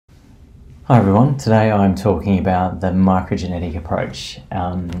Hi everyone, today I'm talking about the microgenetic approach.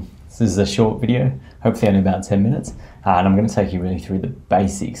 This is a short video, hopefully only about 10 minutes, and I'm going to take you really through the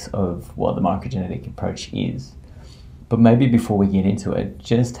basics of what the microgenetic approach is. But maybe before we get into it,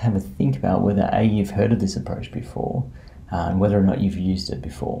 just have a think about whether A, you've heard of this approach before, and whether or not you've used it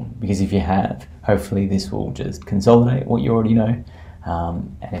before. Because if you have, hopefully this will just consolidate what you already know,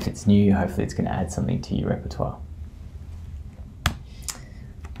 and if it's new, hopefully it's going to add something to your repertoire.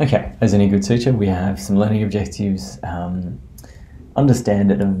 Okay, as any good teacher, we have some learning objectives.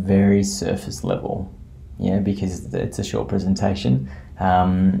 Understand at a very surface level, because it's a short presentation.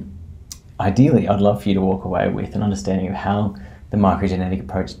 Ideally, I'd love for you to walk away with an understanding of how the microgenetic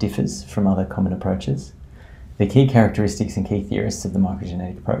approach differs from other common approaches, the key characteristics and key theorists of the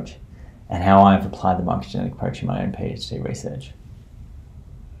microgenetic approach, and how I've applied the microgenetic approach in my own PhD research.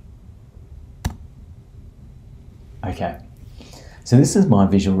 Okay. So this is my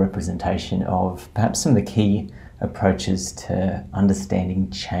visual representation of perhaps some of the key approaches to understanding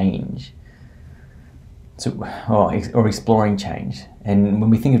change, or exploring change. And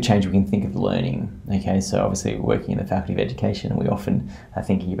when we think of change, we can think of learning. Okay, so obviously we're working in the Faculty of Education, and we often are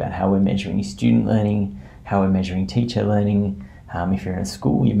thinking about how we're measuring student learning, how we're measuring teacher learning. If you're in a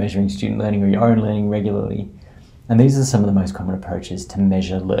school, you're measuring student learning or your own learning regularly. And these are some of the most common approaches to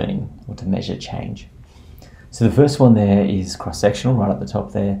measure learning or to measure change. So the first one there is cross-sectional, right at the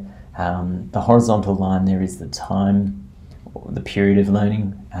top there. The horizontal line there is the time, or the period of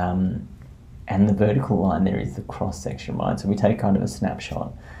learning, and the vertical line there is the cross-section, right? So we take kind of a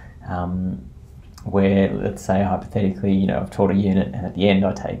snapshot where, let's say hypothetically, I've taught a unit, and at the end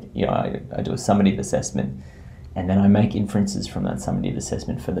I take, I do a summative assessment, and then I make inferences from that summative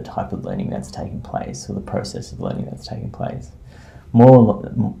assessment for the type of learning that's taken place, or the process of learning that's taken place.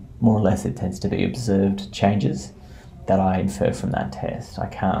 More or less, it tends to be observed changes that I infer from that test. I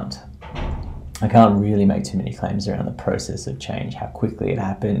can't really make too many claims around the process of change, how quickly it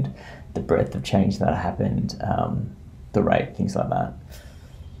happened, the breadth of change that happened, the rate, things like that.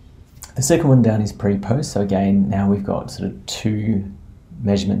 The second one down is pre-post. So again, now we've got sort of two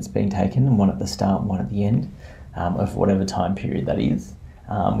measurements being taken, one at the start and one at the end of whatever time period that is.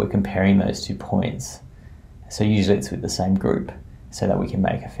 We're comparing those 2 points. So usually it's with the same group, so that we can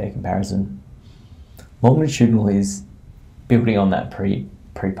make a fair comparison. Longitudinal is building on that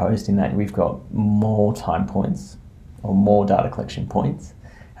pre-post, in that we've got more time points or more data collection points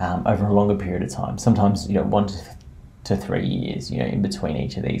over a longer period of time. Sometimes 1 to 3 years, in between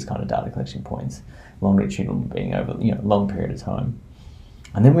each of these kind of data collection points. Longitudinal being over a long period of time.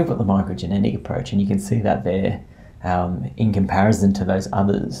 And then we've got the microgenetic approach, and you can see that there in comparison to those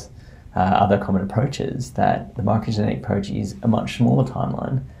other common approaches, that the microgenetic approach is a much smaller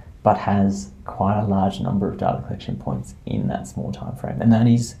timeline, but has quite a large number of data collection points in that small time frame. And that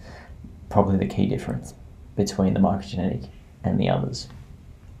is probably the key difference between the microgenetic and the others.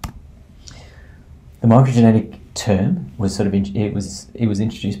 The microgenetic term was it was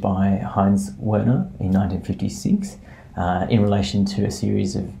introduced by Heinz Werner in 1956 in relation to a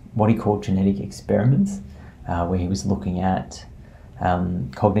series of what he called genetic experiments, where he was looking at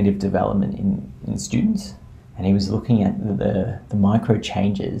cognitive development in students, and he was looking at the micro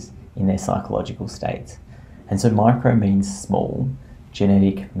changes in their psychological states. And so micro means small,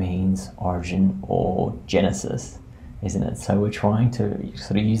 genetic means origin or genesis, isn't it? So we're trying to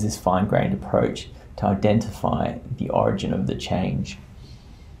sort of use this fine-grained approach to identify the origin of the change.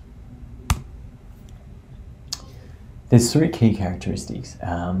 There's 3 key characteristics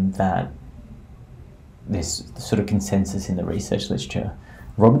that there's sort of consensus in the research literature.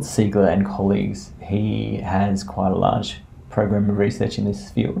 Robert Siegler and colleagues, he has quite a large program of research in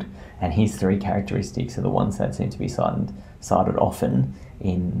this field, and his 3 characteristics are the ones that seem to be cited often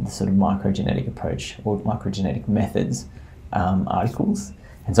in the sort of microgenetic approach or microgenetic methods articles.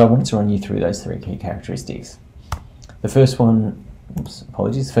 And so I wanted to run you through those 3 key characteristics. The first one,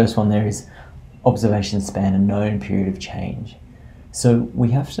 the first one there is observations span a known period of change. So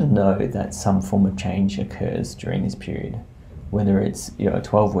we have to know that some form of change occurs during this period, whether it's a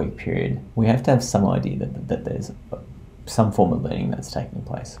 12-week period. We have to have some idea that there's some form of learning that's taking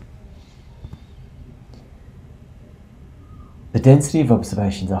place. The density of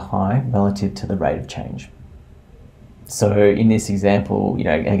observations are high relative to the rate of change. So in this example,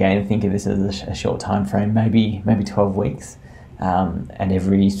 again, think of this as a short time frame, maybe 12 weeks, and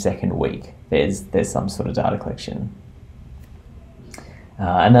every second week there's some sort of data collection.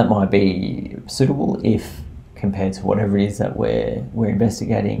 And that might be suitable if, compared to whatever it is that we're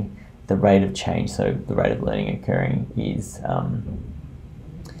investigating, the rate of change, so the rate of learning occurring, is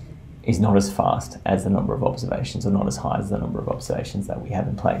is not as fast as the number of observations, or not as high as the number of observations that we have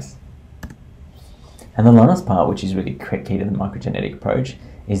in place. And the last part, which is really key to the microgenetic approach,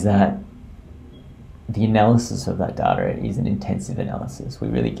 is that the analysis of that data is an intensive analysis. We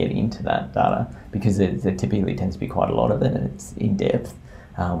really get into that data because there typically tends to be quite a lot of it, and it's in depth.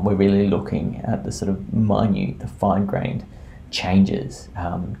 We're really looking at the sort of minute, the fine-grained changes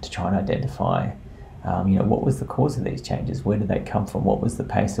to try and identify, what was the cause of these changes? Where did they come from? What was the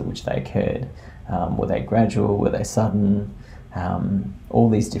pace at which they occurred? Were they gradual? Were they sudden? All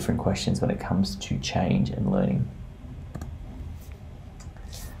these different questions when it comes to change and learning.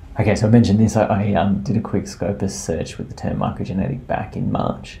 Okay, so I mentioned this. I did a quick Scopus search with the term microgenetic back in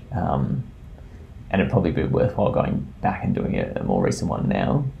March, and it'd probably be worthwhile going back and doing a more recent one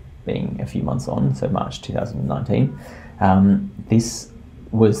now, being a few months on, so March 2019. This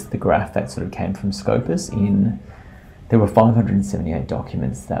was the graph that sort of came from Scopus. There were 578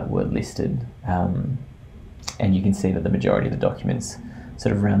 documents that were listed, and you can see that the majority of the documents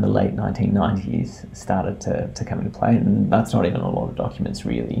sort of around the late 1990s started to come into play, and that's not even a lot of documents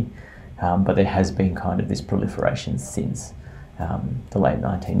really, but there has been kind of this proliferation since the late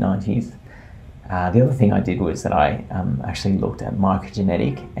 1990s. The other thing I did was that I actually looked at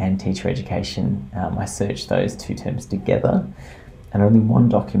microgenetic and teacher education. I searched those two terms together, and only one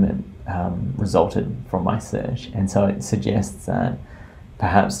document resulted from my search, and so it suggests that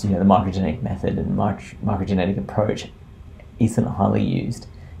perhaps the microgenetic method and microgenetic approach isn't highly used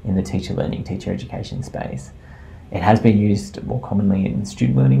in the teacher learning, teacher education space. It has been used more commonly in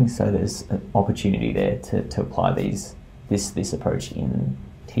student learning, so there's an opportunity there to apply this approach in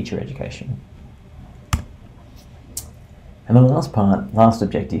teacher education. And the last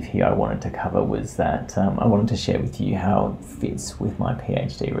objective here I wanted to cover was that I wanted to share with you how it fits with my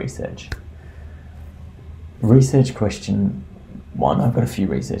PhD research. Research question one, I've got a few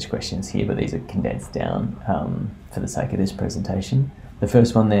research questions here, but these are condensed down for the sake of this presentation. The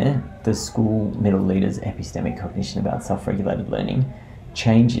first one there, does school middle leaders' epistemic cognition about self-regulated learning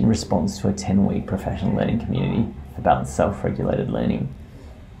change in response to a 10-week professional learning community about self-regulated learning?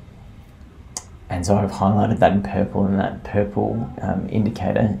 And so I've highlighted that in purple, and that purple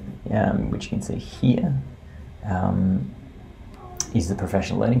indicator, which you can see here, is the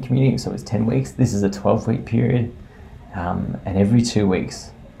professional learning community, so it's 10 weeks. This is a 12-week period. And every 2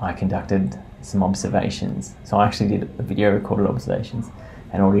 weeks I conducted some observations. So I actually did a video recorded observations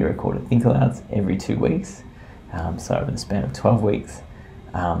and audio recorded think alouds every 2 weeks. So over the span of 12 weeks.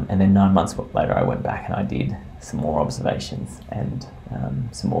 And then 9 months later I went back and I did some more observations and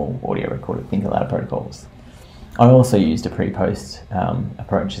some more audio recorded think aloud protocols. I also used a pre-post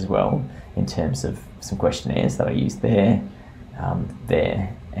approach as well in terms of some questionnaires that I used there,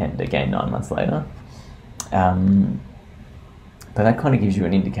 and again 9 months later. But that kind of gives you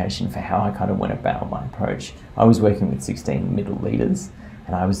an indication for how I kind of went about my approach. I was working with 16 middle leaders,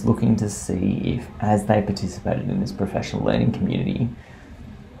 and I was looking to see if, as they participated in this professional learning community,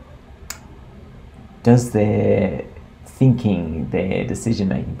 does their thinking, their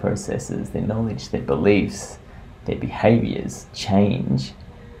decision-making processes, their knowledge, their beliefs, their behaviours change,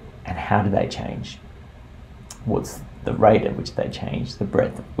 and how do they change? What's the rate at which they change, the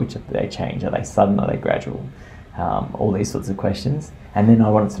breadth at which they change? Are they sudden, are they gradual? All these sorts of questions. And then I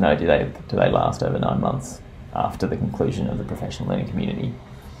wanted to know, do they last over 9 months after the conclusion of the professional learning community?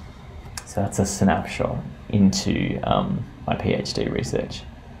 So that's a snapshot into my PhD research.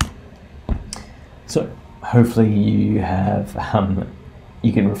 So hopefully you have,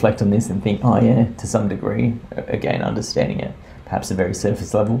 you can reflect on this and think, oh yeah, to some degree, again, understanding it, perhaps a very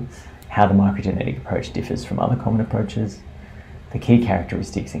surface level, how the microgenetic approach differs from other common approaches, the key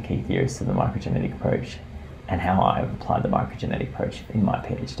characteristics and key theories of the microgenetic approach, and how I have applied the microgenetic approach in my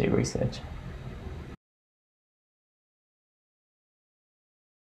PhD research.